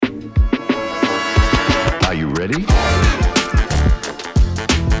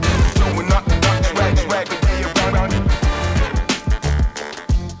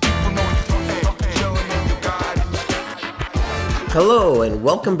Hello, and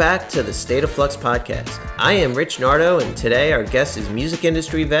welcome back to the State of Flux podcast. I am Rich Nardo, and today our guest is music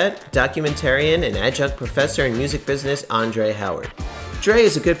industry vet, documentarian, and adjunct professor in music business, Andre Howard. Dre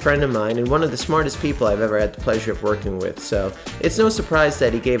is a good friend of mine and one of the smartest people I've ever had the pleasure of working with, so it's no surprise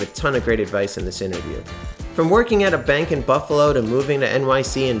that he gave a ton of great advice in this interview. From working at a bank in Buffalo to moving to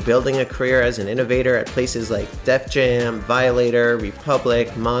NYC and building a career as an innovator at places like Def Jam, Violator,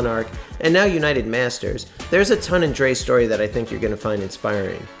 Republic, Monarch, and now United Masters, there's a ton in Dre's story that I think you're going to find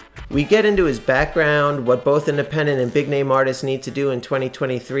inspiring. We get into his background, what both independent and big-name artists need to do in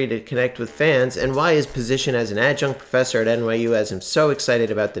 2023 to connect with fans, and why his position as an adjunct professor at NYU has him so excited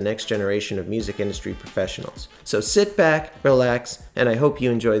about the next generation of music industry professionals. So sit back, relax, and I hope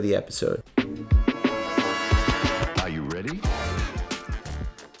you enjoy the episode. Are you ready?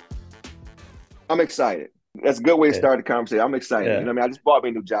 I'm excited. That's a good way to start the conversation. I'm excited. Yeah. You know what I mean? I just bought me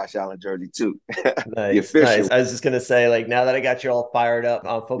a new Josh Allen jersey too. Nice, The official. nice. I was just going to say, now that I got you all fired up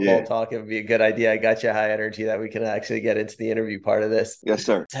on football talk, it would be a good idea. I got you high energy that we can actually get into the interview part of this. Yes,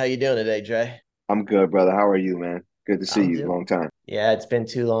 sir. How you doing today, Dre? I'm good, brother. How are you, man? Good to see you. Long time. Yeah, it's been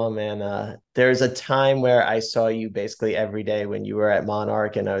too long, man. There's a time where I saw you basically every day when you were at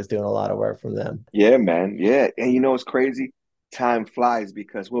Monarch, and I was doing a lot of work from them. Yeah, man. Yeah. And you know what's crazy? Time flies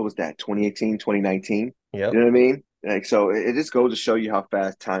because what was that? 2018, 2019? Yep. You know what I mean? So it just goes to show you how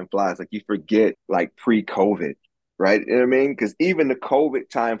fast time flies. You forget pre-COVID, right? You know what I mean? Because even the COVID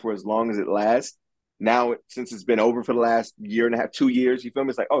time, for as long as it lasts, now since it's been over for the last year and a half, 2 years, you feel me?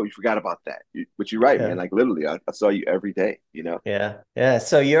 It's oh, you forgot about that. But you're right, man. Literally, I saw you every day, you know? Yeah.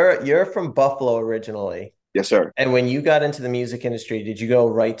 So you're from Buffalo originally. Yes, sir. And when you got into the music industry, did you go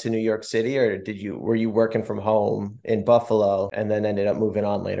right to New York City, or were you working from home in Buffalo and then ended up moving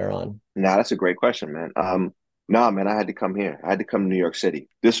on later on? Nah, that's a great question, man. Nah, man, I had to come here. I had to come to New York City.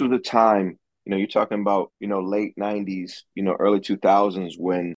 This was a time, you're talking about, late 90s, early 2000s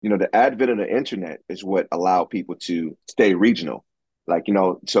when, the advent of the internet is what allowed people to stay regional.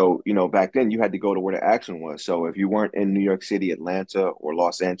 So back then you had to go to where the action was. So if you weren't in New York City, Atlanta, or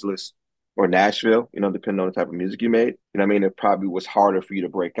Los Angeles, or Nashville, depending on the type of music you made, it probably was harder for you to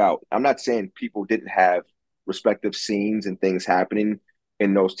break out. I'm not saying people didn't have respective scenes and things happening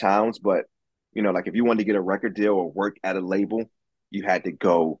in those towns, but if you wanted to get a record deal or work at a label, you had to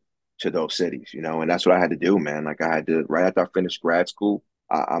go to those cities, and that's what I had to do, man. I had to, right after I finished grad school,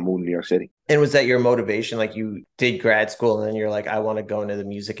 I moved to New York City. And was that your motivation? You did grad school and then you're I want to go into the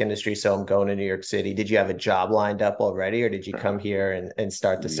music industry, so I'm going to New York City. Did you have a job lined up already, or did you come here and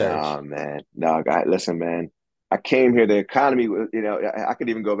start the search? Nah, man. No, listen, man. I came here, the economy, I could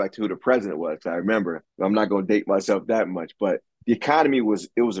even go back to who the president was. I remember, I'm not going to date myself that much, but the economy was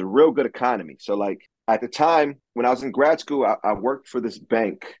a real good economy. So at the time when I was in grad school, I worked for this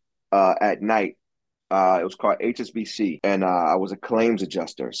bank at night. It was called HSBC, and I was a claims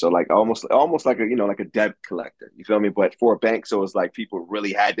adjuster. So almost like a debt collector. You feel me? But for a bank, so it's people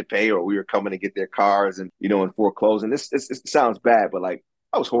really had to pay, or we were coming to get their cars and and foreclose. And this sounds bad, but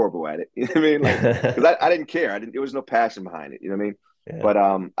I was horrible at it. You know what I mean? Because I didn't care. There was no passion behind it. You know what I mean? Yeah.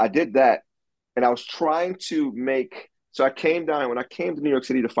 But I did that, and I was trying to make. So when I came to New York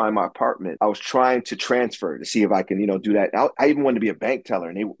City to find my apartment, I was trying to transfer to see if I can, do that. I even wanted to be a bank teller,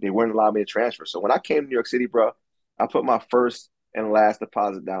 and they wouldn't allow me to transfer. So when I came to New York City, bro, I put my first and last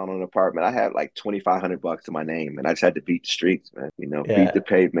deposit down on an apartment. I had $2,500 to my name, and I just had to beat the streets, man. Beat the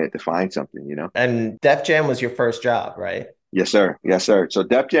pavement to find something, And Def Jam was your first job, right? Yes, sir. Yes, sir. So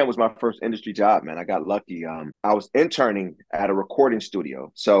Def Jam was my first industry job, man. I got lucky. I was interning at a recording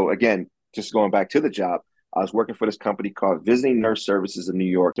studio. So again, just going back to the job, I was working for this company called Visiting Nurse Services in New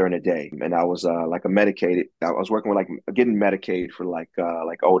York during the day, and I was I was working with getting Medicaid for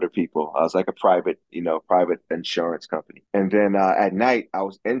older people. I was a private insurance company. And then at night, I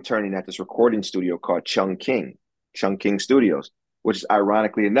was interning at this recording studio called Chung King Studios, which is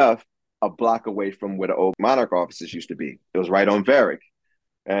ironically enough a block away from where the old Monarch offices used to be. It was right on Varick.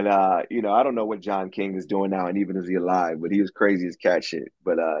 And, I don't know what John King is doing now, and even is he alive, but he was crazy as cat shit.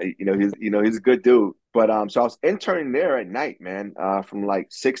 But, he's a good dude. But so I was interning there at night, man, from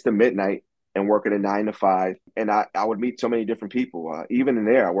 6 to midnight and working a 9 to 5. And I would meet so many different people. Even in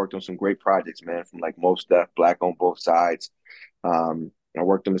there, I worked on some great projects, man, from Most Def, Black on Both Sides. I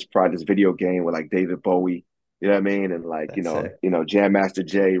worked on this video game with David Bowie. You know what I mean? And Jam Master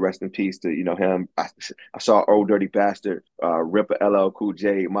Jay, rest in peace to, him. I saw Old Dirty Bastard, rip a LL Cool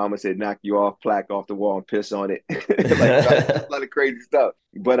J. Mama said, knock you off, plaque off the wall and piss on it. A lot of crazy stuff.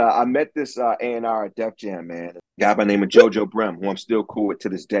 But I met this A&R at Def Jam, man. A guy by the name of JoJo Brim, who I'm still cool with to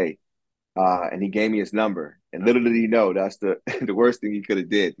this day. And he gave me his number. And little did he know, that's the the worst thing he could have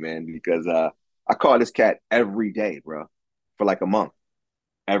did, man, because I call this cat every day, bro. for like a month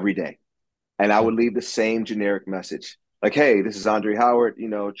every day. And I would leave the same generic message. Like, hey, this is Andre Howard,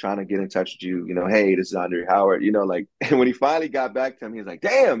 trying to get in touch with you. Hey, this is Andre Howard, like, and when he finally got back to him, he was like,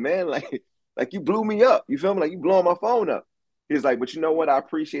 damn, man, like you blew me up. You feel me? Like you blowing my phone up. He's like, but you know what? I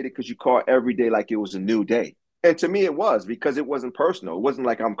appreciate it because you call every day like it was a new day. And to me, it was because it wasn't personal. It wasn't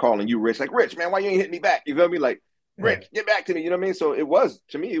like I'm calling you Rich, like, Rich, man, why you ain't hitting me back? You feel me? Like, Rich, get back to me. You know what I mean? So it was,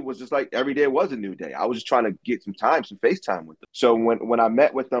 to me, it was just like every day was a new day. I was just trying to get some time, some FaceTime with them. So when I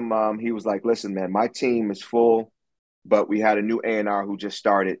met with them, he was like, listen, man, my team is full, but we had a new A&R who just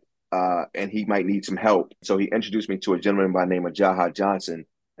started, and he might need some help. So he introduced me to a gentleman by the name of Jaha Johnson,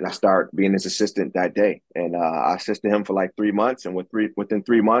 and I started being his assistant that day. And I assisted him for like 3 months, and within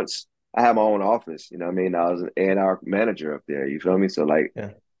 3 months, I had my own office. You know what I mean? I was an A&R manager up there. You feel me? So like,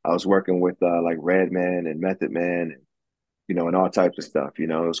 yeah. I was working with like Redman and Method Man, and and all types of stuff. It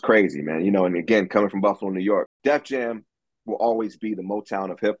was crazy, man. And again, coming from Buffalo, New York, Def Jam will always be the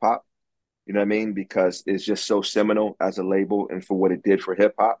Motown of hip hop. You know what I mean? Because it's just so seminal as a label and for what it did for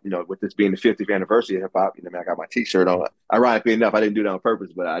hip hop. With this being the 50th anniversary of hip hop, I got my T-shirt on. Ironically enough, I didn't do that on purpose,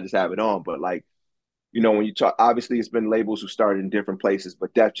 but I just have it on. But like, when you talk, obviously it's been labels who started in different places,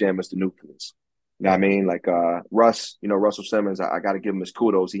 but Def Jam is the nucleus. You know what I mean? Like Russell Simmons, I got to give him his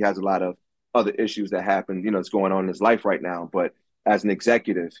kudos. He has a lot of other issues that happen, that's going on in his life right now. But as an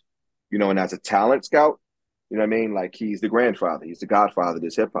executive, and as a talent scout, you know what I mean? Like he's the grandfather, he's the godfather of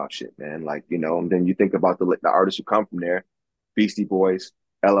this hip hop shit, man. Like, and then you think about the artists who come from there, Beastie Boys,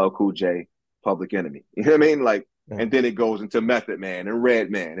 LL Cool J, Public Enemy. You know what I mean? Like, and then it goes into Method Man and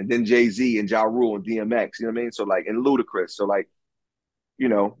Redman, and then Jay-Z and Ja Rule and DMX, you know what I mean? So like, and Ludacris. So like,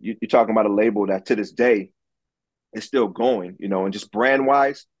 you're talking about a label that to this day is still going, and just brand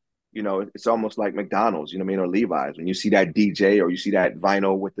wise, it's almost like McDonald's, you know what I mean, or Levi's. When you see that DJ or you see that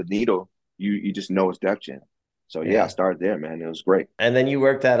vinyl with the needle, you just know it's Def Jam. So yeah, I started there, man. It was great. And then you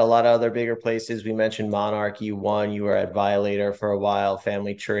worked at a lot of other bigger places. We mentioned Monarch, you won. You were at Violator for a while,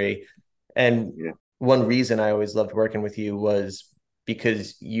 Family Tree. And one reason I always loved working with you was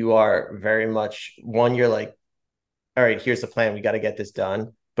because you are very much one, you're like, all right, here's the plan. We got to get this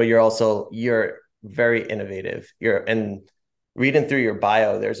done. But you're very innovative. And reading through your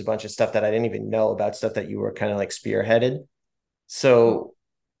bio, there's a bunch of stuff that I didn't even know about, stuff that you were kind of like spearheaded. So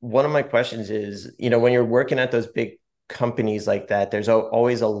one of my questions is, when you're working at those big companies like that, there's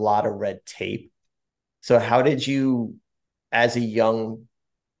always a lot of red tape. So how did you, as a young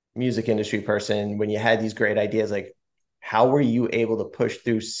music industry person, when you had these great ideas, like how were you able to push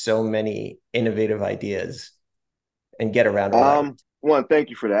through so many innovative ideas and get around all that? One, thank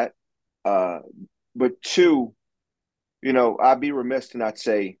you for that. But two, I'd be remiss to not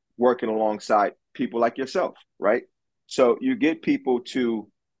say working alongside people like yourself, right? So you get people to,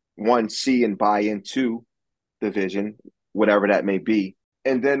 one, see and buy into the vision, whatever that may be.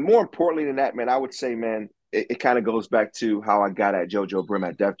 And then more importantly than that, man, I would say, man, it kind of goes back to how I got at JoJo Brim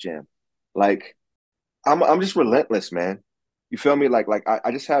at Def Jam. Like, I'm just relentless, man. You feel me? Like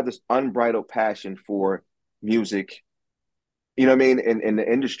I just have this unbridled passion for music, you know what I mean, in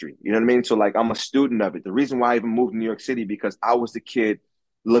the industry. You know what I mean? So like I'm a student of it. The reason why I even moved to New York City, because I was the kid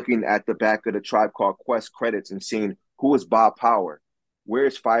looking at the back of the Tribe Called Quest credits and seeing who is Bob Power,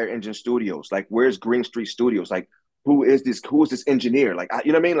 where's Fire Engine Studios, like where's Green Street Studios, like who is this engineer? Like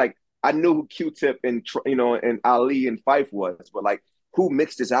you know what I mean? Like I knew who Q-Tip and and Ali and Fife was, but like who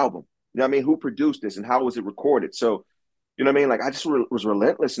mixed this album? You know what I mean? Who produced this and how was it recorded? So you know what I mean? Like I just was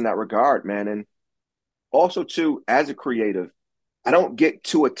relentless in that regard, man. And also too, as a creative, I don't get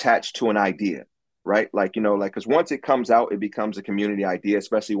too attached to an idea, right? Like, because once it comes out, it becomes a community idea,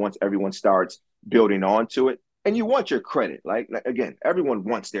 especially once everyone starts building onto it. And you want your credit. Like again, everyone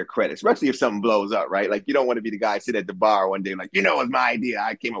wants their credit, especially if something blows up, right? Like you don't want to be the guy sit at the bar one day, like, it's my idea.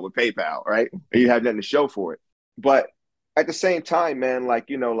 I came up with PayPal, right? And you have nothing to show for it. But at the same time, man,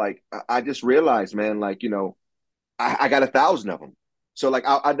 I just realized, man, I got 1,000 of them. So like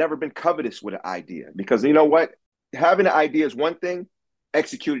I've never been covetous with an idea, because you know what? Having an idea is one thing,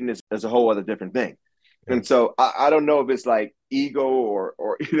 executing is a whole other different thing. And so I don't know if it's like ego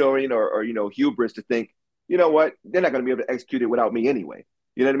or hubris to think, you know what, they're not going to be able to execute it without me anyway.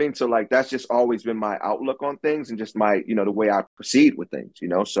 You know what I mean? So like that's just always been my outlook on things and just my, the way I proceed with things,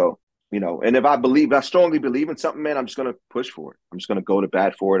 So, and if I strongly believe in something, man, I'm just going to push for it. I'm just going to go to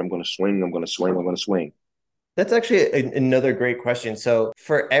bat for it. I'm going to swing. I'm going to swing. I'm going to swing. That's actually another great question. So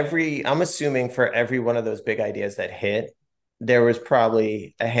I'm assuming for every one of those big ideas that hit, there was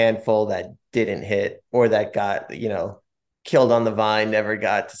probably a handful that didn't hit or that got, killed on the vine, never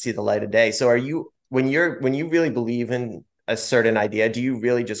got to see the light of day. So when you really believe in a certain idea, do you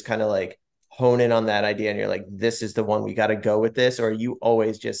really just kind of like hone in on that idea and you're like, this is the one, we got to go with this? Or are you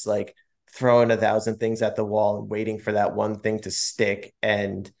always just like throwing 1,000 things at the wall and waiting for that one thing to stick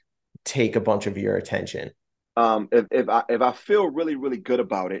and take a bunch of your attention? If I feel really, really good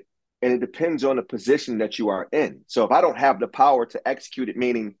about it, and it depends on the position that you are in. So if I don't have the power to execute it,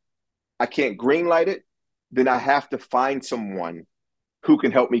 meaning I can't green light it, then I have to find someone who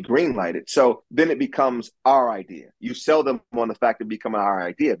can help me green light it. So then it becomes our idea. You sell them on the fact of becoming our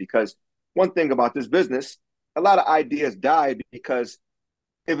idea, because one thing about this business, a lot of ideas die because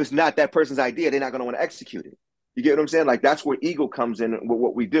if it's not that person's idea, they're not going to want to execute it. You get what I'm saying? Like, that's where ego comes in with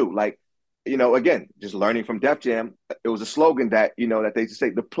what we do. Like, again, just learning from Def Jam, it was a slogan that, that they used to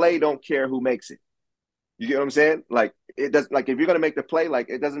say, the play don't care who makes it. You get what I'm saying? Like, it does, like, if you're going to make the play, like,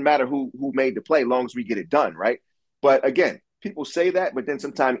 it doesn't matter who made the play, as long as we get it done, right? But again, people say that, but then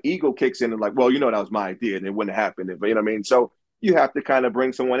sometimes ego kicks in and like, well, that was my idea and it wouldn't happen. But you know what I mean? So you have to kind of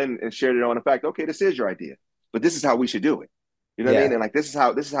bring someone in and share it on the fact, okay, this is your idea, but this is how we should do it. You know what I mean? Yeah. And like, this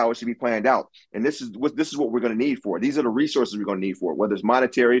is how it should be planned out. And this is what we're going to need for it. These are the resources we're going to need for it, whether it's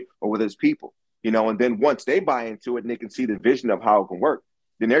monetary or whether it's people, and then once they buy into it and they can see the vision of how it can work,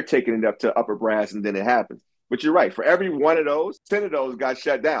 then they're taking it up to upper brass and then it happens. But you're right. For every one of those, 10 of those got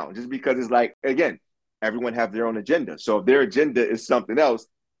shut down just because it's like, again, everyone have their own agenda. So if their agenda is something else,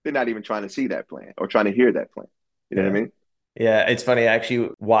 they're not even trying to see that plan or trying to hear that plan. You know what I mean? Yeah, it's funny actually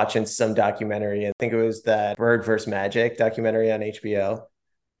watching some documentary. I think it was that Bird versus Magic documentary on HBO.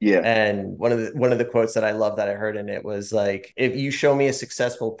 Yeah, And one of the quotes that I love that I heard in it was like, if you show me a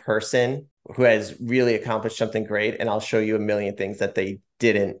successful person who has really accomplished something great, and I'll show you a million things that they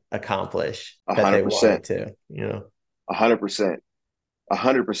didn't accomplish that they wanted 100%, to. 100%,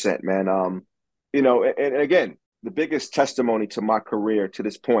 100%, man. And again, the biggest testimony to my career to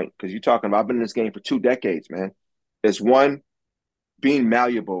this point, because you're talking about, I've been in this game for 2 decades, man, is one, being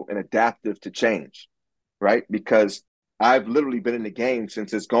malleable and adaptive to change, right? Because I've literally been in the game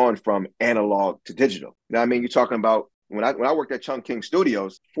since it's gone from analog to digital. You know what I mean? You're talking about when I worked at Chung King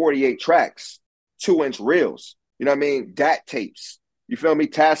Studios, 48 tracks, 2-inch reels, you know what I mean? DAT tapes. You feel me?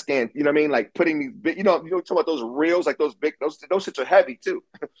 Tascam, you know what I mean? Like putting these big, talk about those reels, like those big, those shits are heavy too.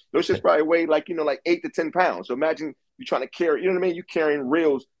 Those shits probably weigh like, like 8 to 10 pounds. So imagine you trying to carry, you know what I mean? You carrying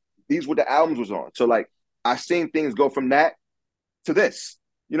reels. These were the albums was on. So like I seen things go from that to this,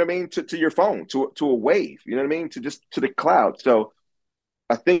 you know what I mean? To your phone, to a wave, you know what I mean? To the cloud. So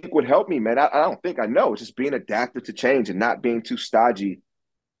I think what helped me, man, I don't think I know, it's just being adaptive to change and not being too stodgy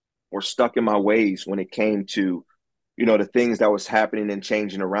or stuck in my ways when it came to, the things that was happening and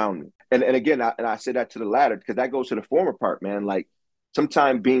changing around me. And again, I say that to the latter because that goes to the former part, man. Like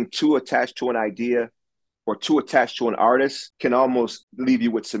sometimes being too attached to an idea or too attached to an artist can almost leave you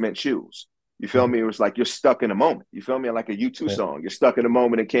with cement shoes. You feel me? It was like you're stuck in a moment. You feel me? Like a U2 Yeah. song. You're stuck in a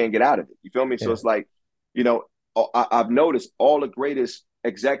moment and can't get out of it. You feel me? So Yeah. it's like, I've noticed all the greatest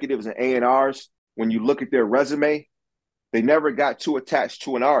executives and A&Rs, when you look at their resume, they never got too attached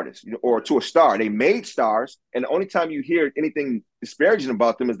to an artist or to a star. They made stars, and the only time you hear anything disparaging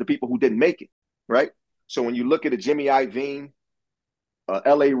about them is the people who didn't make it, right? So when you look at a Jimmy Iovine,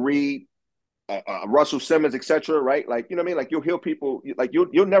 L.A. Reid, Russell Simmons, etc., right? Like, you know what I mean? Like you'll hear people, like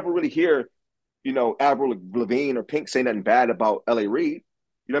you'll never really hear, Avril Lavigne or Pink say nothing bad about L.A. Reid.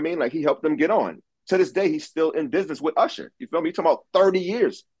 You know what I mean? Like he helped them get on. To this day, he's still in business with Usher. You feel me? You're talking about 30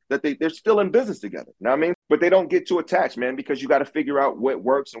 years that they're still in business together. You know what I mean? But they don't get too attached, man, because you got to figure out what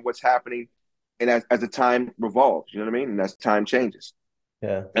works and what's happening. And as the time revolves, you know what I mean? And as time changes.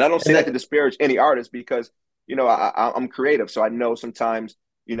 Yeah. And I don't say And that to that, disparage any artist because, I'm creative. So I know sometimes,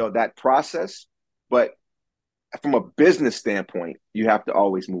 that process. But from a business standpoint, you have to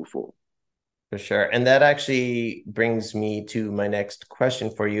always move forward. for sure. And that actually brings me to my next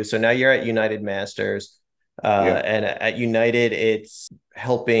question for you. So now you're at United Masters. Yeah. And at United, it's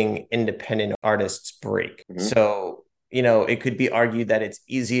helping independent artists break. Mm-hmm. So, it could be argued that it's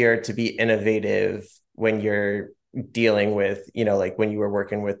easier to be innovative when you're dealing with, like when you were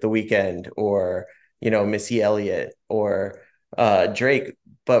working with The Weeknd or, Missy Elliott or Drake.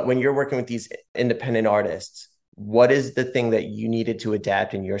 But when you're working with these independent artists, what is the thing that you needed to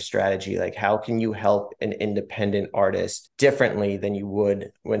adapt in your strategy? Like, how can you help an independent artist differently than you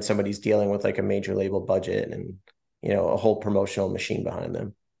would when somebody's dealing with like a major label budget and, a whole promotional machine behind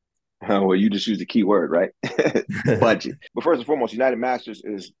them? Well, you just used the key word, right? Budget. But first and foremost, United Masters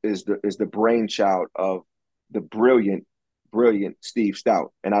is the brainchild of the brilliant Steve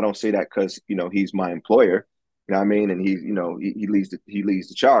Stout. And I don't say that because he's my employer. You know what I mean? And he leads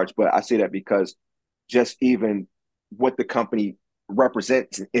the charge. But I say that because just even what the company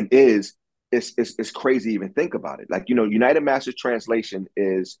represents and is it's crazy to even think about it. Like, United Masters Translation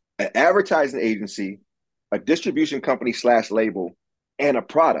is an advertising agency, a distribution company slash label, and a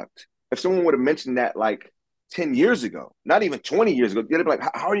product. If someone would have mentioned that like 10 years ago, not even 20 years ago, they'd be like,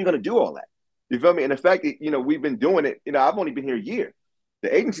 how are you going to do all that? You feel me? And the fact that, we've been doing it, I've only been here a year.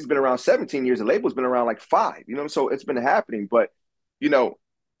 The agency's been around 17 years. The label's been around like 5, so it's been happening. But,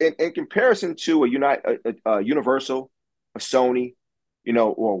 in comparison to a Universal, a Sony,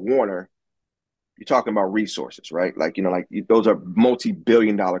 or a Warner, you're talking about resources, right? Like, those are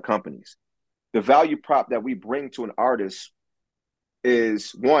multi-billion-dollar companies. The value prop that we bring to an artist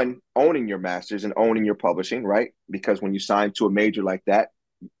is, one, owning your masters and owning your publishing, right? Because when you sign to a major like that,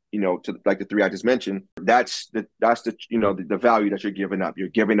 to like the 3 I just mentioned, that's the the value that you're giving up. You're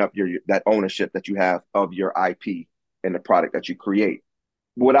giving up that ownership that you have of your IP and the product that you create.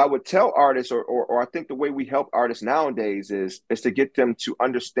 What I would tell artists, or I think the way we help artists nowadays is to get them to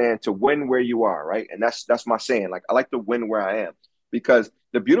understand, to win where you are, right? And that's my saying. Like, I like to win where I am, because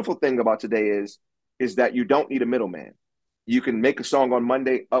the beautiful thing about today is that you don't need a middleman. You can make a song on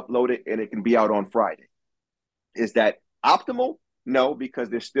Monday, upload it, and it can be out on Friday. Is that optimal? No, because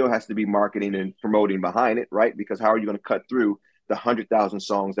there still has to be marketing and promoting behind it, right? Because how are you going to cut through the 100,000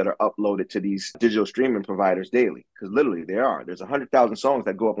 songs that are uploaded to these digital streaming providers daily? Because literally there's 100,000 songs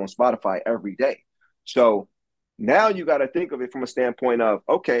that go up on Spotify every day. So now you got to think of it from a standpoint of,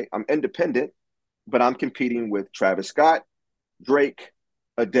 okay, I'm independent, but I'm competing with Travis Scott, Drake,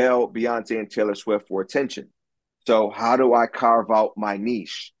 Adele, Beyonce, and Taylor Swift for attention. So how do I carve out my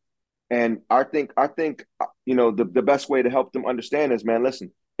niche? And I think the best way to help them understand is, man,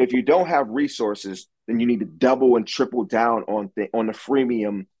 listen, if you don't have resources, then you need to double and triple down on the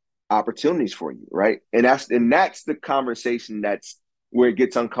freemium opportunities for you, right? And that's the conversation that's where it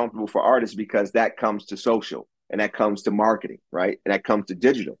gets uncomfortable for artists, because that comes to social, and that comes to marketing, right? And that comes to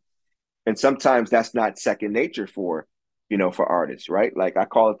digital. And sometimes that's not second nature for artists, right? Like, I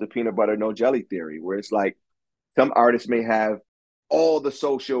call it the peanut butter no jelly theory, where it's like some artists may have all the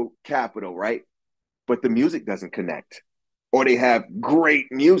social capital, right? But the music doesn't connect. Or they have great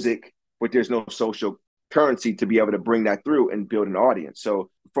music, but there's no social currency to be able to bring that through and build an audience. So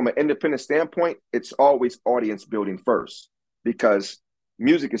from an independent standpoint, it's always audience building first, because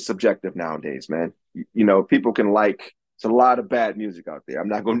music is subjective nowadays, man. People can it's a lot of bad music out there. I'm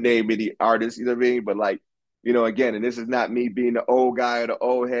not going to name any artists, you know what I mean? But again, and this is not me being the old guy or the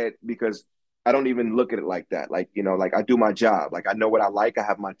old head, because I don't even look at it like that. Like, I do my job. Like, I know what I like. I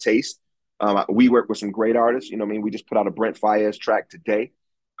have my taste. We work with some great artists. We just put out a Brent Faiyaz track today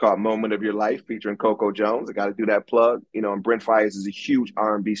called Moment of Your Life featuring Coco Jones. I got to do that plug. And Brent Faiyaz is a huge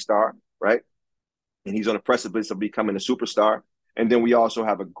R&B star, right? And he's on the precipice of becoming a superstar. And then we also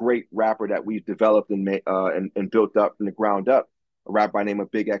have a great rapper that we've developed and built up from the ground up, a rapper by the name of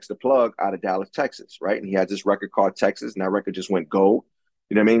Big X the Plug out of Dallas, Texas, right? And he has this record called Texas, and that record just went gold.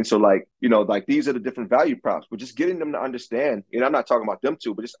 You know what I mean? So these are the different value props, but just getting them to understand, I'm not talking about them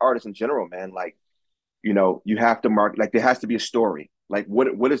too, but just artists in general, man. Like, you have to market, like, there has to be a story. Like,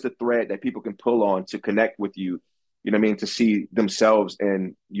 what is the thread that people can pull on to connect with you? You know what I mean? To see themselves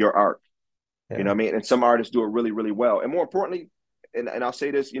in your art. Yeah. You know what I mean? And some artists do it really, really well. And more importantly, and I'll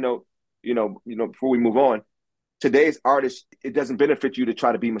say this, before we move on, today's artists, it doesn't benefit you to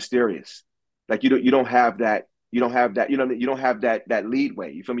try to be mysterious. Like, you don't have that. You don't have that, you don't have that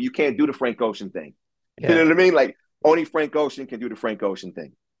leadway. You feel me? You can't do the Frank Ocean thing. Yeah. You know what I mean? Like, only Frank Ocean can do the Frank Ocean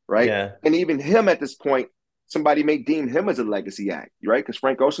thing, right? Yeah. And even him at this point, somebody may deem him as a legacy act, right? Because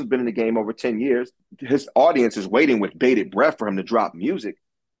Frank Ocean's been in the game over 10 years. His audience is waiting with bated breath for him to drop music.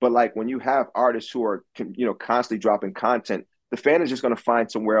 But like, when you have artists who are, constantly dropping content, the fan is just going to find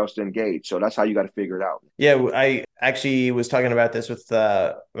somewhere else to engage. So that's how you got to figure it out. Yeah, I actually was talking about this with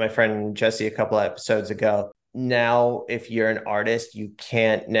my friend Jesse a couple of episodes ago. Now, if you're an artist, you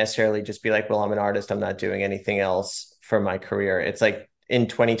can't necessarily just be like, well, I'm an artist, I'm not doing anything else for my career. It's like, in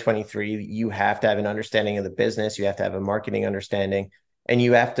 2023, you have to have an understanding of the business, you have to have a marketing understanding, and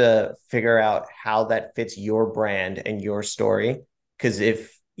you have to figure out how that fits your brand and your story. Because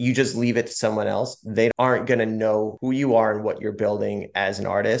if you just leave it to someone else, they aren't going to know who you are and what you're building as an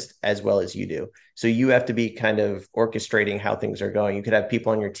artist as well as you do. So you have to be kind of orchestrating how things are going. You could have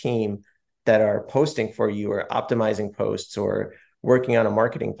people on your team that are posting for you or optimizing posts or working on a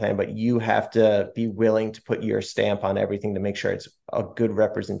marketing plan, but you have to be willing to put your stamp on everything to make sure it's a good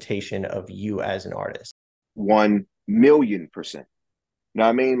representation of you as an artist. 1,000,000%. You know what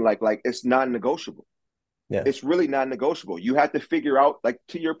I mean? Like it's non-negotiable. Yeah. It's really non-negotiable. You have to figure out, like,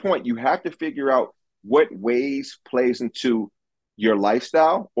 to your point, you have to figure out what ways plays into your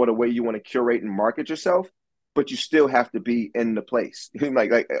lifestyle or the way you want to curate and market yourself. but you still have to be in the place.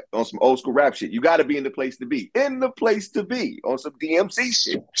 like on some old school rap shit. You got to be in the place to be. In the place to be on some DMC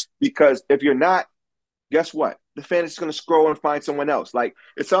shit. Because if you're not, guess what? The fan is going to scroll and find someone else. Like,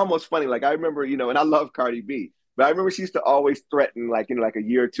 it's almost funny. Like, I remember, and I love Cardi B, but I remember she used to always threaten, like, like a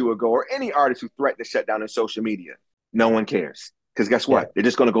year or two ago, or any artist who threatened to shut down their social media. No one cares. Because guess what? Yeah. They're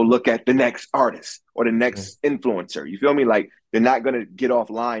just going to go look at the next artist or the next influencer. You feel me? Like, they're not going to get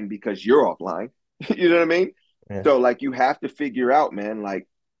offline because you're offline. You know what I mean? Yeah. So, like, you have to figure out, man, like,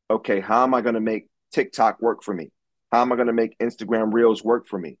 okay, how am I going to make TikTok work for me? How am I going to make Instagram Reels work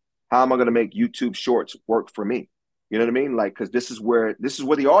for me? How am I going to make YouTube Shorts work for me? You know what I mean? Like, because this is where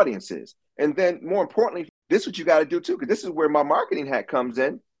the audience is. And then more importantly, this is what you got to do too, because this is where my marketing hat comes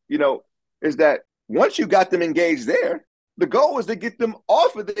in, is that once you got them engaged there, the goal is to get them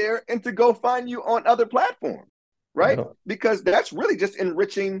off of there and to go find you on other platforms, right? Yeah. Because that's really just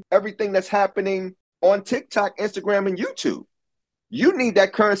enriching everything that's happening on TikTok, Instagram, and YouTube. You need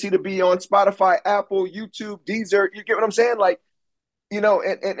that currency to be on Spotify, Apple, YouTube, Deezer. You get what I'm saying? Like,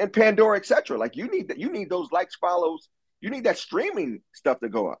 and Pandora, etc. Like, you need those likes, follows. You need that streaming stuff to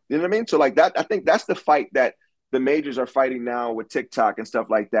go up. You know what I mean? So like that, I think that's the fight that the majors are fighting now with TikTok and stuff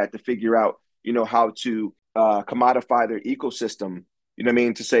like that, to figure out, how to commodify their ecosystem. You know what I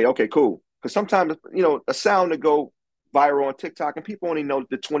mean? To say, okay, cool. Because sometimes, a sound to go viral on TikTok and people only know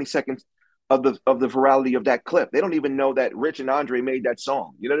the 20 seconds of the virality of that clip. They don't even know that Rich and Andre made that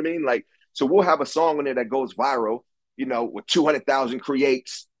song. You know what I mean? Like, so we'll have a song in there that goes viral, with 200,000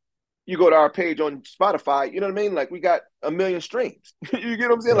 creates. You go to our page on Spotify, you know what I mean? Like, we got 1 million streams. You get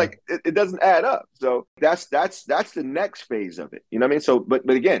what I'm saying? Yeah. Like, it doesn't add up. So that's the next phase of it. You know what I mean? So, but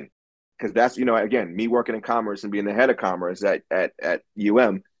again, because that's, again, me working in commerce and being the head of commerce at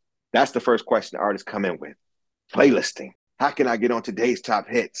UM, that's the first question artists come in with. Playlisting. How can I get on today's top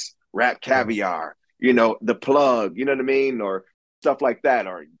hits? Rap Caviar, The Plug, you know what I mean? Or stuff like that.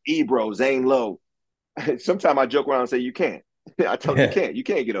 Or Ebro, Zane Lowe. Sometimes I joke around and say, you can't. I tell them you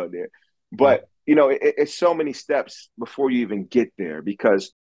can't get on there. But, it's so many steps before you even get there,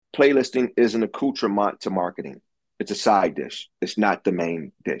 because playlisting is an accoutrement to marketing. It's a side dish. It's not the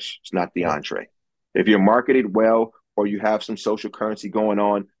main dish. It's not the entree. If you're marketed well, or you have some social currency going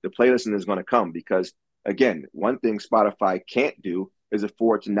on, the playlisting is going to come, because, again, one thing Spotify can't do is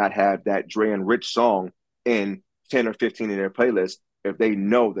afford to not have that Dre and Rich song in 10 or 15 in their playlist if they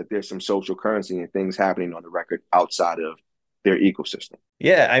know that there's some social currency and things happening on the record outside of their ecosystem.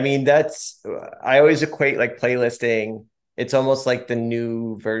 Yeah, I mean, I always equate like playlisting. It's almost like the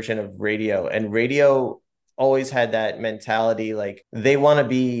new version of radio, and radio always had that mentality. Like, they want to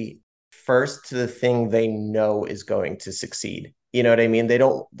be first to the thing they know is going to succeed. You know what I mean?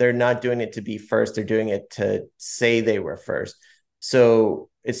 They're not doing it to be first. They're doing it to say they were first. So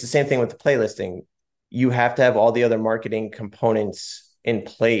it's the same thing with the playlisting. You have to have all the other marketing components in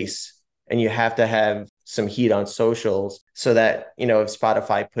place, and you have to have some heat on socials so that, if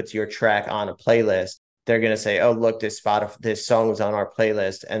Spotify puts your track on a playlist, they're going to say, oh, look, this song was on our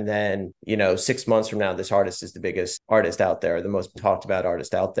playlist. And then, 6 months from now, this artist is the biggest artist out there, the most talked about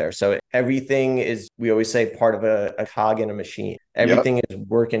artist out there. So everything is, we always say, part of a cog in a machine. Everything is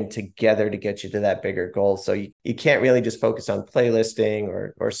working together to get you to that bigger goal. So you can't really just focus on playlisting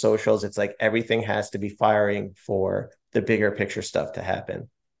or socials. It's like everything has to be firing for the bigger picture stuff to happen.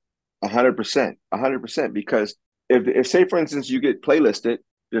 100%, because if say, for instance, you get playlisted,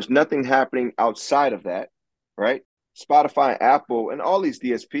 there's nothing happening outside of that, right? Spotify, Apple, and all these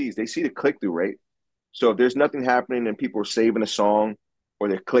DSPs, they see the click-through rate. So if there's nothing happening and people are saving a song, or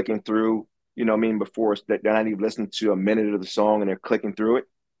they're clicking through, before they're not even listening to a minute of the song and they're clicking through it,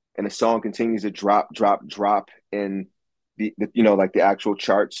 and the song continues to drop in the like the actual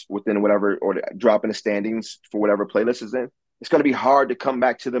charts within whatever, or the drop in the standings for whatever playlist is in, it's going to be hard to come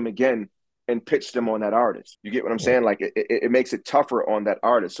back to them again and pitch them on that artist. You get what I'm saying? Like, it makes it tougher on that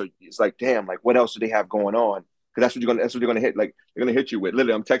artist. So it's like, damn, like, what else do they have going on? Because that's what you're gonna hit. Like, they're gonna hit you with.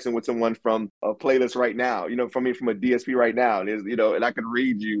 Literally, I'm texting with someone from a playlist right now. From a DSP right now. And I can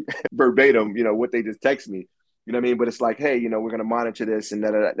read you verbatim. What they just text me. You know what I mean? But it's like, hey, we're gonna monitor this, and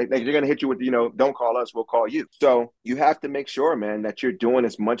they're gonna hit you with, don't call us, we'll call you. So you have to make sure, man, that you're doing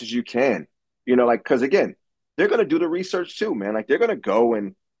as much as you can. Because again, they're gonna do the research too, man. Like, they're gonna go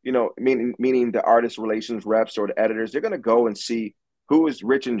and meaning the artist relations reps or the editors, they're going to go and see who is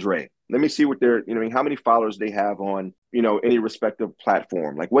Rich and Dre. Let me see what they're, how many followers they have on, any respective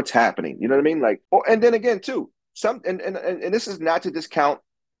platform. Like, what's happening? You know what I mean? Like, and then again, too, and this is not to discount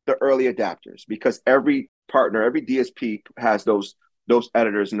the early adapters, because every partner, every DSP has those those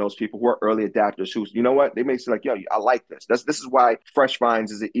editors and those people who are early adapters who, you know what, they may say like, yo, I like this. This is why Fresh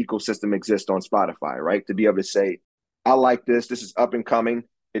Finds as an ecosystem exists on Spotify, right? To be able to say, I like this. This is up and coming.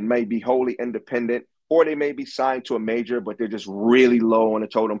 It may be wholly independent, or they may be signed to a major, but they're just really low on the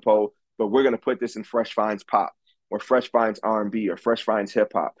totem pole. But we're going to put this in Fresh Finds Pop or Fresh Finds R&B or Fresh Finds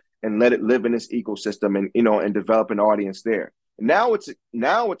Hip Hop and let it live in this ecosystem and, and develop an audience there. Now it's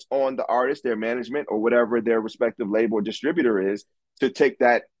on the artist, their management, or whatever their respective label or distributor is to take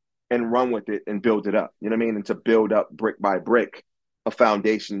that and run with it and build it up. You know what I mean? And to build up brick by brick a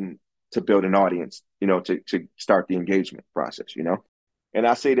foundation to build an audience, to start the engagement process. And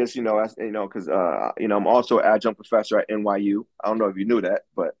I say this, because I'm also an adjunct professor at NYU. I don't know if you knew that,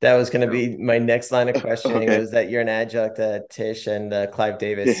 but that was going to be my next line of questioning. Okay. Was that you're an adjunct at Tisch and Clive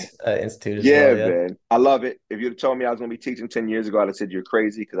Davis Institute as Yeah, well. Yeah, man, I love it. If you'd told me I was going to be teaching 10 years ago, I'd have said you're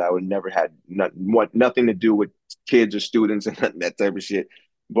crazy because I would never had nothing to do with kids or students and that type of shit.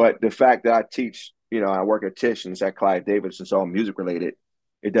 But the fact that I teach, I work at Tisch and it's at Clive Davis, it's all music related.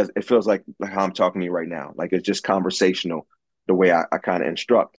 It feels like how I'm talking to you right now. Like it's just conversational the way I kind of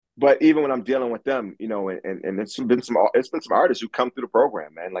instruct. But even when I'm dealing with them, and it's been some artists who come through the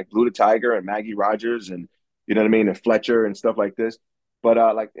program, man, like Blue the Tiger and Maggie Rogers and you know what I mean, and Fletcher and stuff like this. But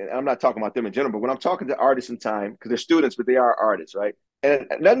I'm not talking about them in general, but when I'm talking to artists in time, because they're students, but they are artists, right? And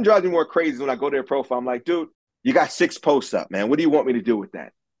nothing drives me more crazy when I go to their profile. I'm like, dude, you got 6 posts up, man. What do you want me to do with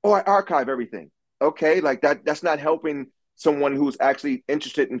that? Oh, I archive everything. Okay, like that's not helping someone who's actually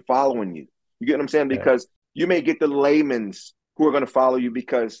interested in following you. You get what I'm saying? Because you may get the layman's who are going to follow you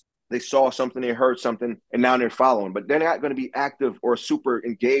because they saw something, they heard something, and now they're following. But they're not going to be active or super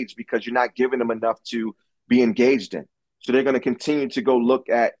engaged because you're not giving them enough to be engaged in. So they're going to continue to go look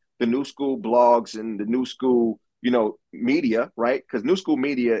at the new school blogs and the new school, media, right? Because new school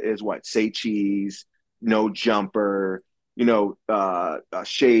media is what? Say Cheese, No Jumper,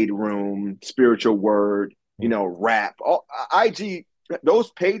 Shade Room, Spiritual Word, Rap. All, IG,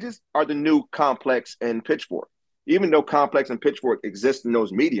 those pages are the new Complex and Pitchfork. Even though Complex and Pitchfork exist in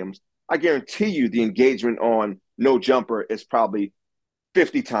those mediums, I guarantee you the engagement on No Jumper is probably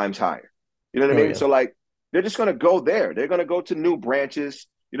 50 times higher. You know what I mean? Yeah. So like, they're just going to go there. They're going to go to New Branches,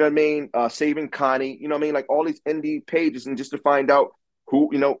 you know what I mean? Saving Connie, you know what I mean? Like all these indie pages and just to find out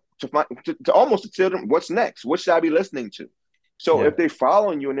who, to almost tell them what's next. What should I be listening to? So if they're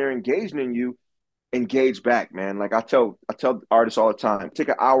following you and they're engaging in you, engage back, man. Like I tell artists all the time, take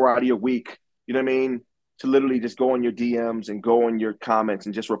an hour out of your week, you know what I mean? To literally just go on your DMs and go on your comments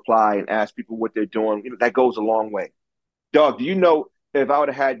and just reply and ask people what they're doing. That goes a long way. Dog, do you know if I would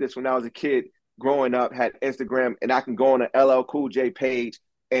have had this when I was a kid, growing up, had Instagram, and I can go on an LL Cool J page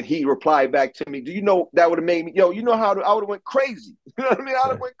and he replied back to me, do you know that would have made me, I would have went crazy. You know what I mean? I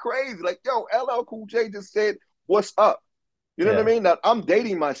would have went crazy. Like, yo, LL Cool J just said, what's up? You know what I mean? Now, I'm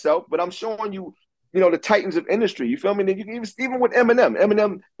dating myself, but I'm showing you, the titans of industry. You feel me? And you can even with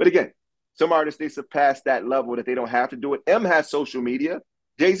Eminem, but again, some artists, they surpass that level that they don't have to do it. M has social media.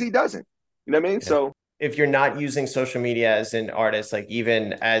 Jay-Z doesn't. You know what I mean? Yeah. So if you're not using social media as an artist, like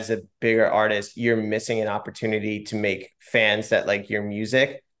even as a bigger artist, you're missing an opportunity to make fans that like your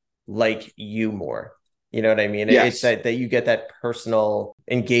music like you more. You know what I mean? Yes. It's that you get that personal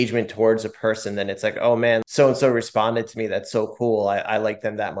engagement towards a person. Then it's like, oh man, so-and-so responded to me. That's so cool. I like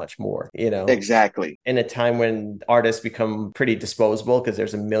them that much more, Exactly. In a time when artists become pretty disposable because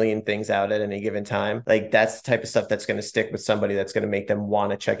there's a million things out at any given time. Like that's the type of stuff that's going to stick with somebody, that's going to make them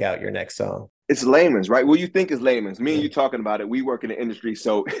want to check out your next song. It's layman's, right? Well, you think it's layman's. Me and you talking about it. We work in the industry,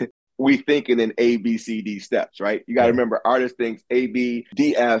 so we thinking in A, B, C, D steps, right? You got to remember, artists think A, B,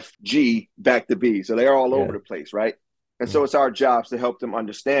 D, F, G, back to B. So they're all over the place, right? And so it's our jobs to help them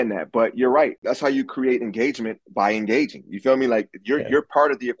understand that. But you're right. That's how you create engagement, by engaging. You feel me? Like you're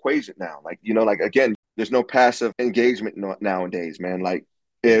part of the equation now. Like, like again, there's no passive engagement nowadays, man. Like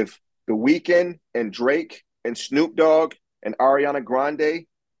if The Weeknd and Drake and Snoop Dogg and Ariana Grande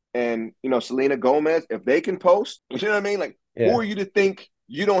and Selena Gomez, if they can post, you know what I mean? Like, who are you to think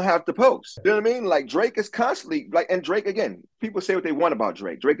you don't have to post? You know what I mean? Like Drake is constantly and Drake, again, people say what they want about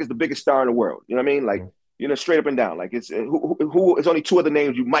Drake. Drake is the biggest star in the world. You know what I mean? Like, straight up and down. Like it's who is only 2 other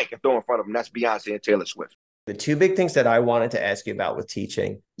names you might can throw in front of them. That's Beyonce and Taylor Swift. The 2 big things that I wanted to ask you about with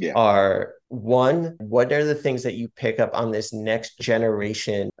teaching are, one, what are the things that you pick up on this next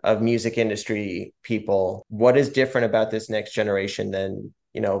generation of music industry people? What is different about this next generation than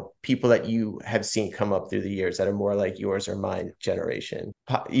people that you have seen come up through the years that are more like yours or my generation?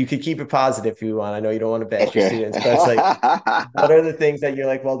 You could keep it positive if you want. I know you don't want to bash your students, but it's like, what are the things that you're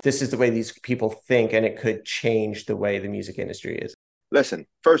like, well, this is the way these people think, and it could change the way the music industry is? Listen,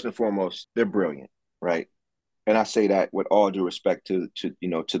 first and foremost, they're brilliant, right? and I say that with all due respect to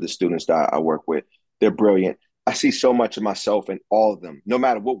the students that I work with. They're brilliant. I see so much of myself in all of them, no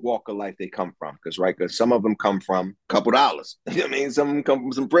matter what walk of life they come from. Because some of them come from a couple dollars. You know what I mean? Some of them come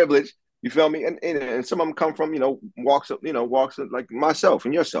from some privilege. You feel me? And some of them come from, walks of like myself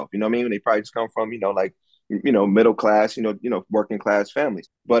and yourself. You know what I mean? They probably just come from, like, middle class, working class families.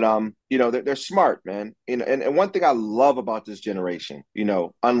 But they're smart, man. And one thing I love about this generation,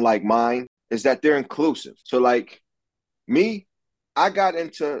 unlike mine, is that they're inclusive. So like me, I got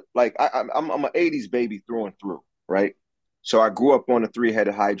into like I'm an '80s baby through and through, right? So I grew up on the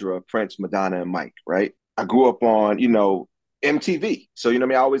three-headed Hydra of Prince, Madonna, and Mike, right? I grew up on MTV, so what I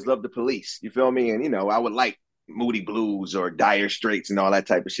mean. I always loved the Police, you feel me? And I would like Moody Blues or Dire Straits and all that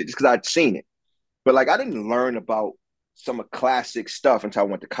type of shit just because I'd seen it. But like I didn't learn about some of classic stuff until I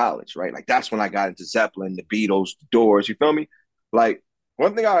went to college, right? Like that's when I got into Zeppelin, the Beatles, the Doors, you feel me? Like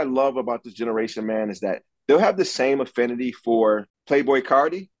one thing I love about this generation, man, is that they'll have the same affinity for Playboy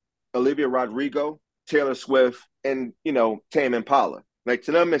Cardi, Olivia Rodrigo, Taylor Swift, and Tame Impala. Like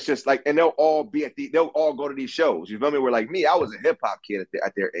to them, it's just like, and they'll all go to these shows. You feel me? Where like me, I was a hip hop kid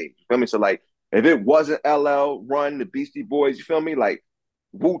at their age. You feel me? So like, if it wasn't LL, Run, the Beastie Boys, you feel me? Like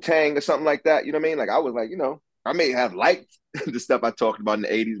Wu-Tang or something like that. You know what I mean? Like I was like, I may have liked the stuff I talked about in the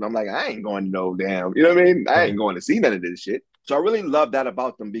 '80s, but I'm like, I ain't going to no damn. You know what I mean? I ain't going to see none of this shit. So I really love that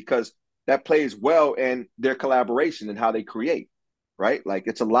about them because that plays well in their collaboration and how they create, right? Like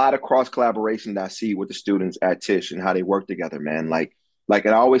it's a lot of cross collaboration that I see with the students at Tisch and how they work together, man. Like,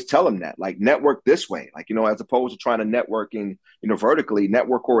 and I always tell them that, like, network this way, like, as opposed to trying to networking, vertically,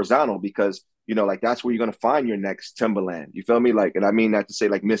 network horizontal, because, like, that's where you're going to find your next Timberland. You feel me? Like, and I mean that to say,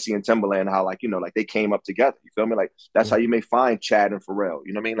 like, Missy and Timberland, how, like, like they came up together. You feel me? Like, that's how you may find Chad and Pharrell,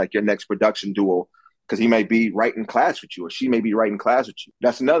 you know what I mean? Like your next production duo, because he may be right in class with you or she may be right in class with you.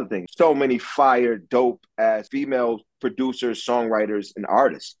 That's another thing. So many fire, dope as female producers, songwriters, and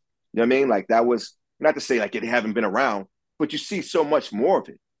artists. You know what I mean? Like that was not to say like it haven't been around, but you see so much more of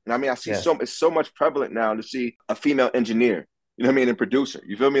it. And I mean, I see it's so much prevalent now to see a female engineer, you know what I mean, and producer.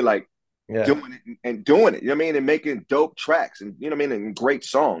 You feel me? Like doing it and doing it, you know what I mean, and making dope tracks and and great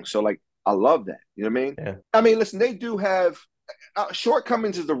songs. So like I love that. You know what I mean? Yeah. I mean, listen, they do have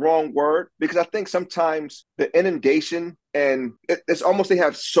shortcomings is the wrong word because I think sometimes the inundation and it's almost they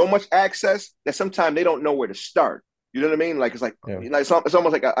have so much access that sometimes they don't know where to start. You know what I mean? Like it's like, it's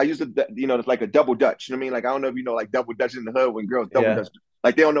almost like I use it's like a double dutch. You know what I mean? Like I don't know if like double dutch in the hood when girls double dutch,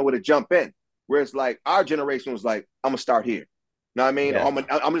 like they don't know where to jump in. Whereas like our generation was like, I'm gonna start here. You know what I mean? Yeah.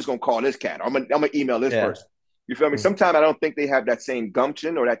 I'm just gonna call this cat. I'm gonna email this person. You feel me? Sometimes I don't think they have that same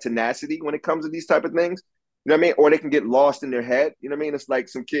gumption or that tenacity when it comes to these type of things. You know what I mean? Or they can get lost in their head. You know what I mean? It's like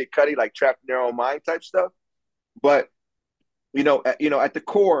some Kid Cudi, like trapped in their own mind type stuff. But at the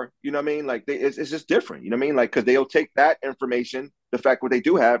core, you know what I mean? Like it's just different. You know what I mean? Like because they'll take that information, the fact what they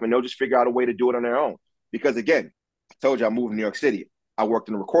do have, and they'll just figure out a way to do it on their own. Because again, I told you I moved to New York City. I worked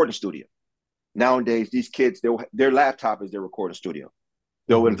in a recording studio. Nowadays, these kids, their laptop is their recording studio.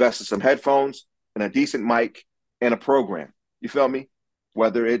 They'll invest in some headphones and a decent mic and a program. You feel me?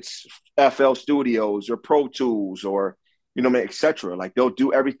 Whether it's FL Studios or Pro Tools or, et cetera. Like they'll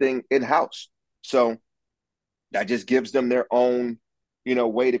do everything in-house. So that just gives them their own,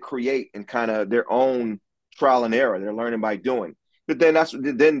 way to create and kind of their own trial and error. They're learning by doing. But then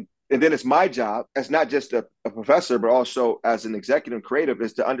then it's my job as not just a professor, but also as an executive creative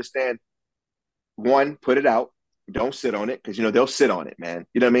is to understand, one, put it out. Don't sit on it because, they'll sit on it, man.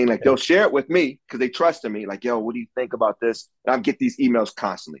 You know what I mean? Like they'll share it with me because they trust in me. Like, yo, what do you think about this? And I get these emails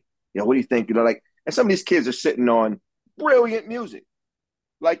constantly. What do you think? Like, and some of these kids are sitting on brilliant music.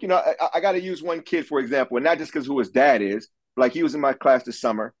 Like, I got to use one kid, for example, and not just because who his dad is. But like he was in my class this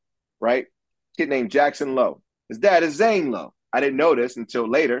summer, right? Kid named Jackson Lowe. His dad is Zane Lowe. I didn't know this until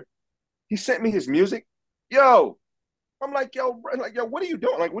later. He sent me his music. Yo, I'm like, yo, what are you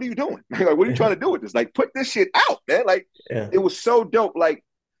doing? Like, what are you doing? Like, what are you trying to do with this? Like, put this shit out, man. Like, it was so dope. Like,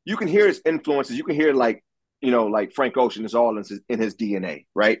 you can hear his influences. You can hear like Frank Ocean is all in his DNA,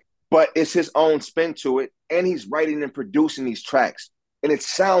 right? But it's his own spin to it, and he's writing and producing these tracks, and it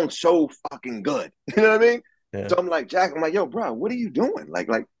sounds so fucking good. You know what I mean? Yeah. So I'm like, Jack, I'm like, yo, bro, what are you doing? Like,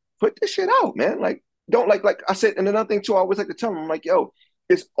 put this shit out, man. Like, don't like I said, and another thing too, I always like to tell him, I'm like, yo,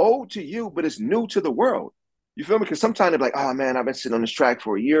 it's old to you, but it's new to the world. You feel me? Because sometimes they're like, oh man, I've been sitting on this track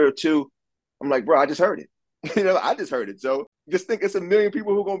for a year or two. I'm like, bro, I just heard it. I just heard it. So just think it's a million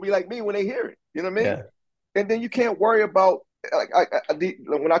people who are gonna be like me when they hear it. You know what I mean? Yeah. And then you can't worry about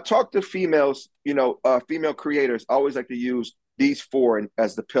when I talk to females, female creators, I always like to use these four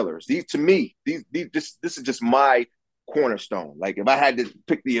as the pillars. These to me, this is just my cornerstone. Like if I had to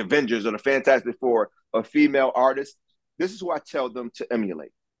pick the Avengers or the Fantastic Four, a female artist, this is who I tell them to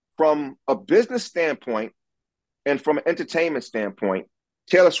emulate. From a business standpoint and from an entertainment standpoint,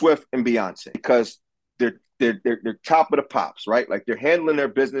 Taylor Swift and Beyonce, because they're top of the pops, right? Like they're handling their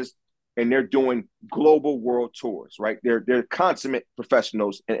business and they're doing global world tours, right? They're consummate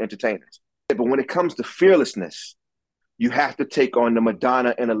professionals and entertainers. But when it comes to fearlessness, you have to take on the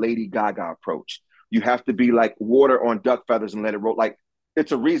Madonna and a Lady Gaga approach. You have to be like water on duck feathers and let it roll. Like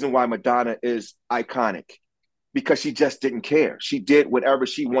it's a reason why Madonna is iconic, because she just didn't care. She did whatever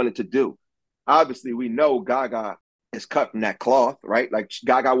she wanted to do. Obviously, we know Gaga is cut from that cloth, right? Like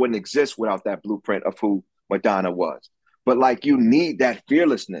Gaga wouldn't exist without that blueprint of who Madonna was. But like you need that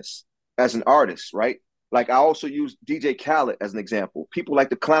fearlessness as an artist, right? Like I also use DJ Khaled as an example. People like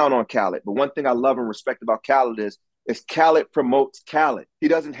to clown on Khaled, but one thing I love and respect about Khaled is Khaled promotes Khaled. He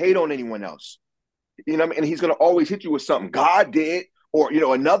doesn't hate on anyone else. You know what I mean? And he's going to always hit you with something God did, or, you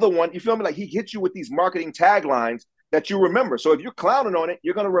know, another one. You feel me? Like he hits you with these marketing taglines that you remember. So if you're clowning on it,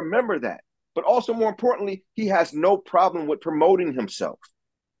 you're going to remember that. But also more importantly, he has no problem with promoting himself.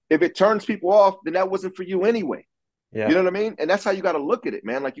 If it turns people off, then that wasn't for you anyway. Yeah. You know what I mean? And that's how you got to look at it,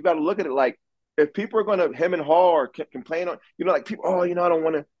 man. Like you got to look at it like if people are going to hem and haw or complain on, you know, like people, oh, you know, I don't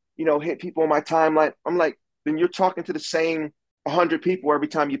want to, you know, hit people on my timeline. I'm like, then you're talking to the same 100 people every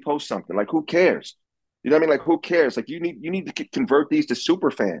time you post something. Like, who cares? You know what I mean? Like, who cares? Like, you need to convert these to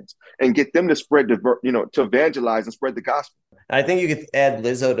super fans and get them to spread the, you know, to evangelize and spread the gospel. I think you could add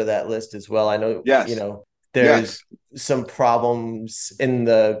Lizzo to that list as well. I know, yes. You know, there's some problems in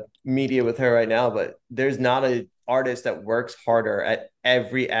the media with her right now, but there's not an artist that works harder at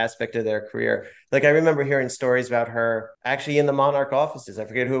every aspect of their career. Like I remember hearing stories about her actually in the Monarch offices. I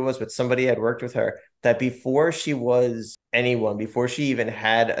forget who it was, but somebody had worked with her that before she was anyone, before she even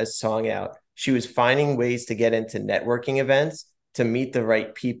had a song out, she was finding ways to get into networking events to meet the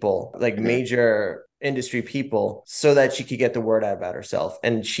right people, like major industry people, so that she could get the word out about herself.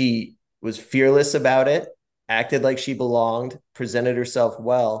 And she was fearless about it, acted like she belonged, presented herself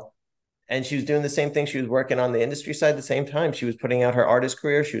well. And she was doing the same thing. She was working on the industry side at the same time. She was putting out her artist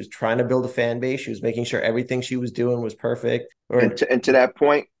career. She was trying to build a fan base. She was making sure everything she was doing was perfect. And to that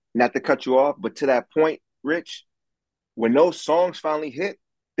point, not to cut you off, but to that point, Rich, when those songs finally hit,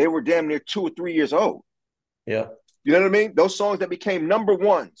 they were damn near 2 or 3 years old. Yeah. You know what I mean? Those songs that became number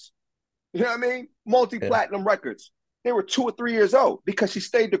ones, you know what I mean? Multi-platinum records. They were 2 or 3 years old because she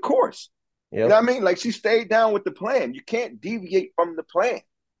stayed the course. Yep. You know what I mean? Like she stayed down with the plan. You can't deviate from the plan.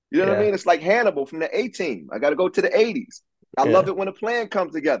 You know what I mean? It's like Hannibal from the A-Team. I got to go to the 80s. I love it when a plan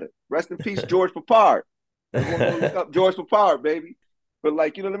comes together. Rest in peace, George Papard. Look up George Papard, baby. But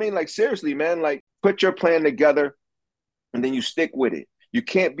like, you know what I mean? Like seriously, man, like put your plan together and then you stick with it. You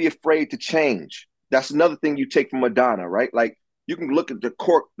can't be afraid to change. That's another thing you take from Madonna, right? Like you can look at the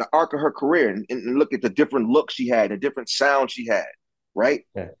arc of her career and look at the different looks she had, the different sounds she had, right?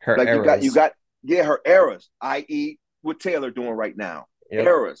 Yeah, her like eras. you got her eras, i.e. what Taylor doing right now. Yep.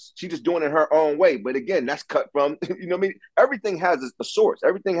 Eras. She's just doing it her own way. But again, that's cut from, you know what I mean? Everything has a source.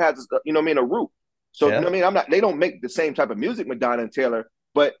 Everything has, you know what I mean, a root. So, you know what I mean? They don't make the same type of music, Madonna and Taylor,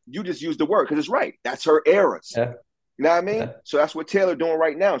 but you just use the word because it's right. That's her eras. Yeah. You know what I mean? Yeah. So that's what Taylor doing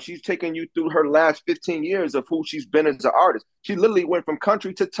right now. She's taking you through her last 15 years of who she's been as an artist. She literally went from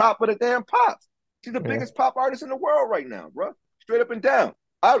country to top of the damn pop. She's the biggest pop artist in the world right now, bro. Straight up and down.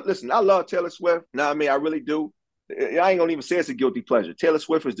 I love Taylor Swift. You know what I mean? I really do. I ain't gonna even say it's a guilty pleasure. Taylor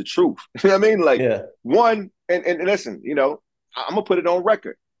Swift is the truth. You know what I mean? Like one, and listen, you know, I'm gonna put it on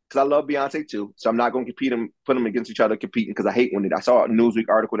record because I love Beyonce too. So I'm not gonna put them against each other competing because I hate when I saw a Newsweek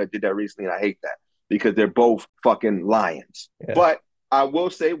article that did that recently and I hate that because they're both fucking lions. Yeah. But I will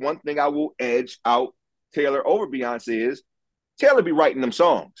say one thing I will edge out Taylor over Beyonce is Taylor be writing them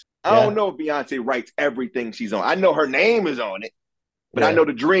songs. I don't know if Beyonce writes everything she's on. I know her name is on it. But I know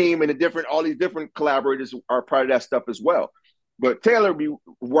the Dream and all these different collaborators are part of that stuff as well. But Taylor be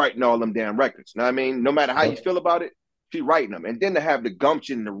writing all them damn records. You know what I mean? No matter how you feel about it, she writing them. And then to have the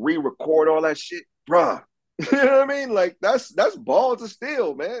gumption to re-record all that shit, bruh. You know what I mean? Like, that's balls of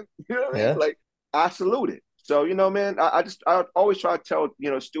steel, man. You know what I mean? Like, I salute it. So, you know, man, I always try to tell,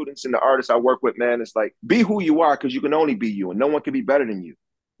 you know, students and the artists I work with, man, it's like, be who you are because you can only be you and no one can be better than you.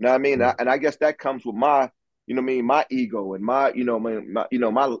 You know what I mean? And I guess that comes with my, you know what I mean, my ego and my, you know, my I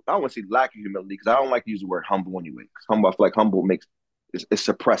don't want to say lack of humility because I don't like to use the word humble anyway. Because humble, I feel like humble it's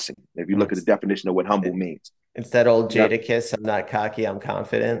suppressing. If you look at the definition of what humble means. It's that old Jadakiss, I'm not cocky, I'm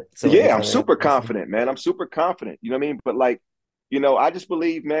confident. So yeah, I'm super confident, man. I'm super confident. You know what I mean? But like, you know, I just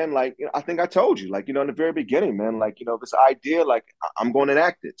believe, man, like, you know, I think I told you, like, you know, in the very beginning, man, like, you know, this idea, like, I'm going to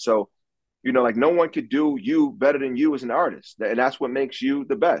enact it. So, you know, like, no one could do you better than you as an artist. And that's what makes you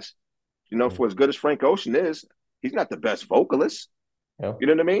the best. You know, for as good as Frank Ocean is, he's not the best vocalist. Yeah. You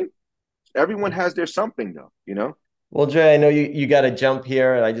know what I mean? Everyone has their something though, you know? Well, Jay, I know you got to jump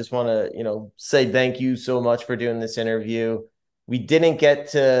here, and I just want to, say thank you so much for doing this interview. We didn't get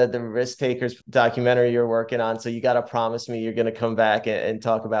to the Risk Takers documentary you're working on, so you got to promise me you're going to come back and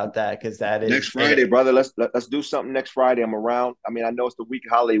talk about that, because that Next is Friday, brother. Let's do something next Friday. I'm around. I mean, I know it's the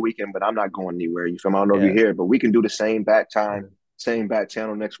holiday weekend, but I'm not going anywhere. You feel me? I don't know if you're yeah. here, but we can do the same bat time, same bat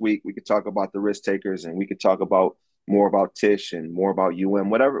channel next week. We could talk about the Risk Takers, and we could talk about more about Tish and more about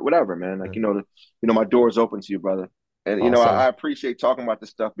whatever, man. Like my door's open to you, brother. And I Awesome. appreciate talking about this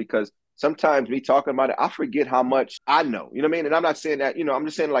stuff because sometimes me talking about it, I forget how much I know. You know what I mean? And I'm not saying that. I'm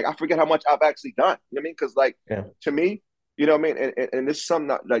just saying like I forget how much I've actually done. You know what I mean? Because like to me. You know what I mean? And this is something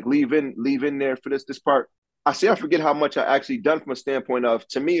that, like leave in there for this part. I forget how much I actually done from a standpoint of,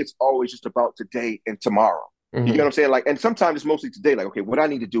 to me, it's always just about today and tomorrow. You get what I'm saying? Like, and sometimes it's mostly today, like, okay, what I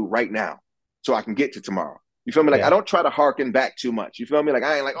need to do right now so I can get to tomorrow. You feel me? Like, I don't try to harken back too much. You feel me? Like,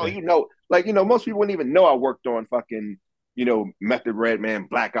 I ain't like, most people wouldn't even know I worked on fucking, Method Redman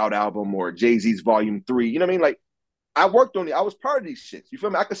Blackout album or Jay-Z's Volume 3. You know what I mean? Like, I worked on it. I was part of these shits. You feel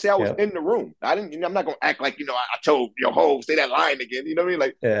me? I could say I was in the room. I didn't. I'm not gonna act like I told your Hov say that line again. You know what I mean?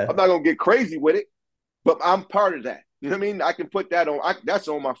 Like I'm not gonna get crazy with it, but I'm part of that. You know what I mean? I can put that on. That's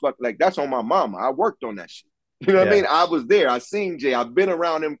on my that's on my mama. I worked on that shit. You know what I mean? I was there. I seen Jay. I've been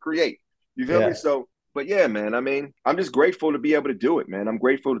around him create. You feel me? So, but yeah, man. I mean, I'm just grateful to be able to do it, man. I'm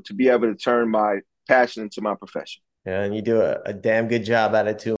grateful to be able to turn my passion into my profession. Yeah, and you do a damn good job at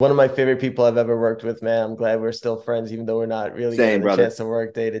it too. One of my favorite people I've ever worked with, man. I'm glad we're still friends, even though we're not really Same, getting a brother. chance to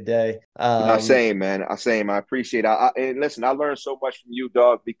work day to day. Same, man. I appreciate it. And listen, I learned so much from you,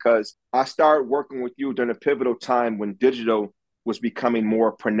 dog, because I started working with you during a pivotal time when digital was becoming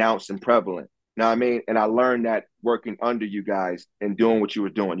more pronounced and prevalent. Know what I mean? And I learned that working under you guys and doing what you were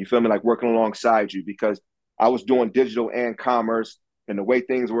doing. You feel me? Like working alongside you, because I was doing digital and commerce, and the way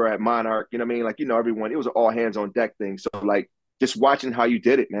things were at Monarch, you know what I mean? Like, everyone, it was an all hands on deck thing. So like just watching how you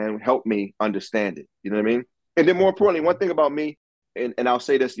did it, man, helped me understand it. You know what I mean? And then more importantly, one thing about me, and I'll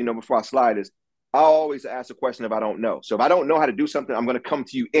say this, before I slide, is I'll always ask a question if I don't know. So if I don't know how to do something, I'm going to come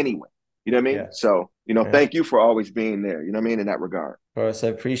to you anyway. You know what I mean? Yeah. So, thank you for always being there. You know what I mean? In that regard. Of course, I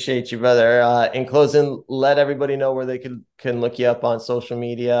appreciate you, brother. In closing, let everybody know where they can look you up on social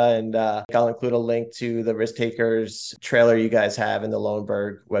media, and I'll include a link to the Risk Takers trailer you guys have in the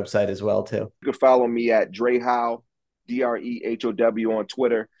Loneberg website as well, too. You can follow me at Drehow, DREHOW on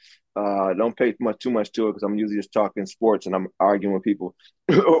Twitter. Don't pay too much to it because I'm usually just talking sports and I'm arguing with people.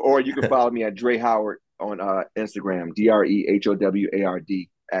 Or you can follow me at Dre Howard on Instagram, DREHOWARD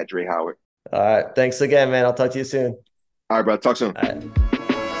at Dre Howard. All right. Thanks again, man. I'll talk to you soon. All right, bro. Talk soon. All right.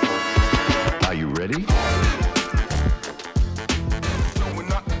 Are you ready?